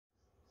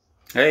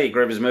Hey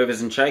groovers,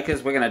 movers and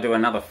shakers, we're going to do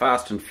another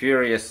fast and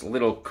furious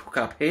little cook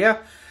up here.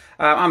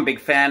 I'm a big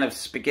fan of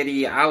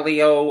spaghetti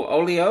aglio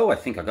olio, I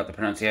think I got the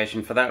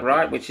pronunciation for that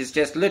right, which is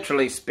just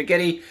literally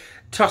spaghetti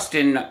tossed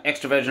in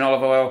extra virgin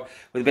olive oil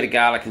with a bit of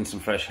garlic and some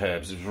fresh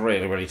herbs. It's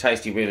really, really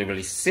tasty, really,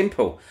 really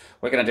simple.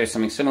 We're going to do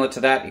something similar to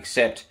that,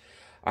 except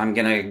I'm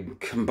going to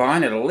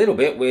combine it a little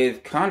bit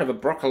with kind of a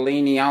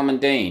broccoli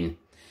almondine,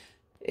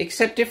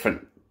 except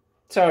different.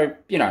 So,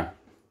 you know,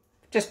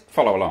 just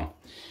follow along.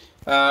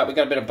 We've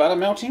got a bit of butter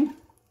melting.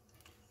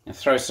 And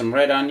throw some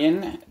red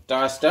onion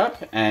diced up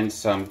and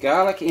some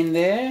garlic in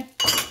there.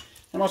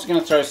 I'm also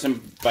going to throw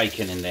some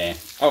bacon in there.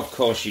 Of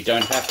course, you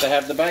don't have to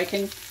have the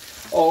bacon,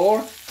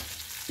 or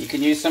you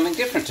can use something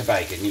different to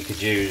bacon. You could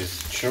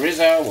use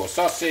chorizo or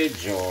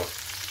sausage or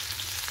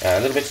a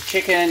little bit of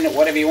chicken,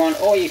 whatever you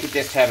want, or you could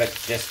just have it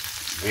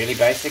just really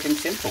basic and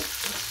simple.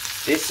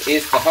 This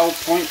is the whole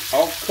point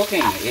of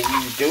cooking.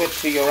 You do it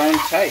to your own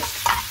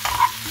taste.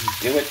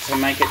 You do it to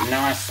make it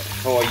nice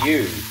for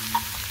you.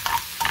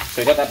 So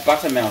we've got that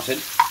butter melted.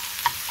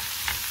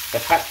 The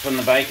fat from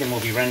the bacon will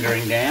be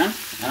rendering down.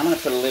 And I'm going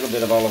to put a little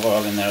bit of olive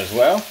oil in there as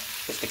well,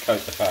 just to coat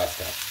the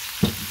pasta.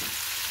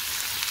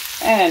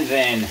 And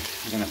then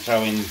I'm going to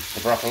throw in the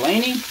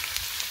broccolini.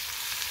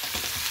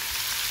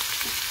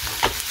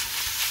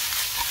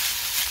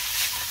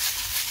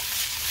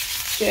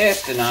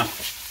 Just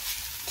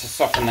enough to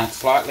soften that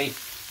slightly.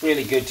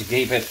 Really good to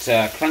keep it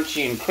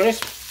crunchy and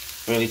crisp.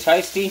 Really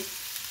tasty.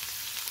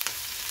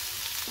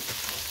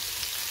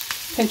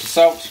 Pinch of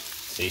salt,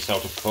 sea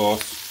salt of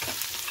course.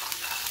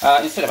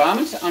 Instead of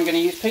almonds, I'm going to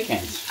use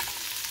pecans.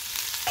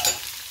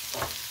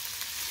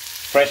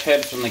 Fresh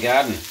herbs from the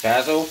garden,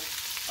 basil,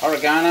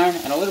 oregano,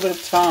 and a little bit of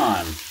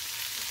thyme.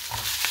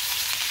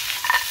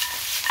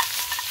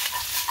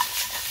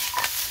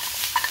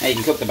 Now you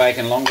can cook the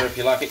bacon longer if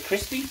you like it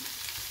crispy.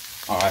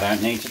 Oh, I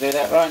don't need to do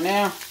that right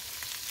now.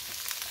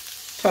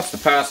 Toss the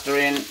pasta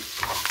in.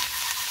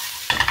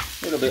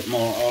 A little bit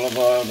more olive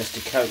oil just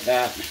to coat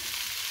that.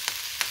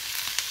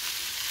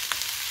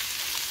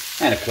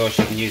 And of course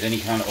you can use any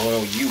kind of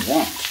oil you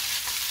want.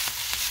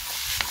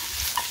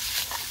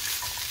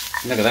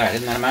 Look at that,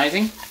 isn't that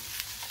amazing?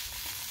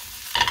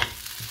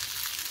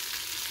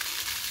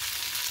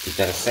 Give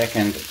that a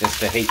second just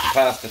to heat the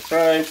pasta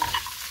through.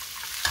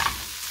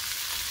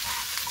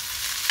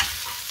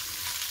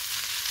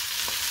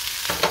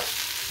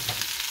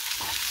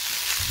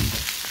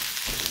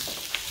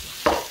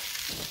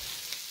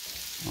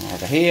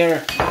 Over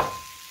here,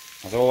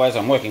 as always,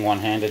 I'm working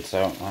one-handed,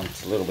 so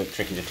it's a little bit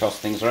tricky to toss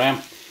things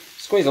around.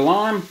 Squeeze a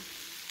lime.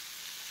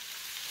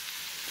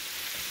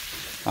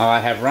 I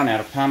have run out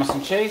of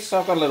Parmesan cheese, so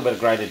I've got a little bit of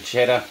grated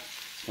cheddar.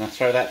 Just going to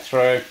throw that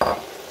through.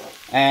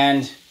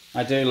 And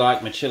I do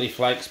like my chili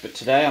flakes, but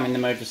today I'm in the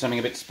mood for something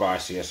a bit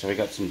spicier. So we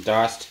got some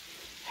diced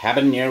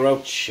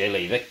habanero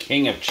chili, the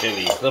king of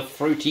chilies, the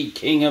fruity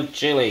king of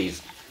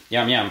chilies.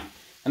 Yum, yum.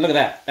 And look at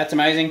that. That's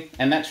amazing,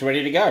 and that's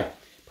ready to go.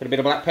 Put a bit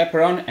of black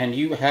pepper on, and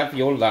you have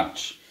your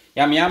lunch.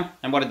 Yum, yum.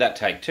 And what did that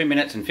take? 2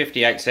 minutes and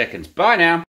 58 seconds. Bye now.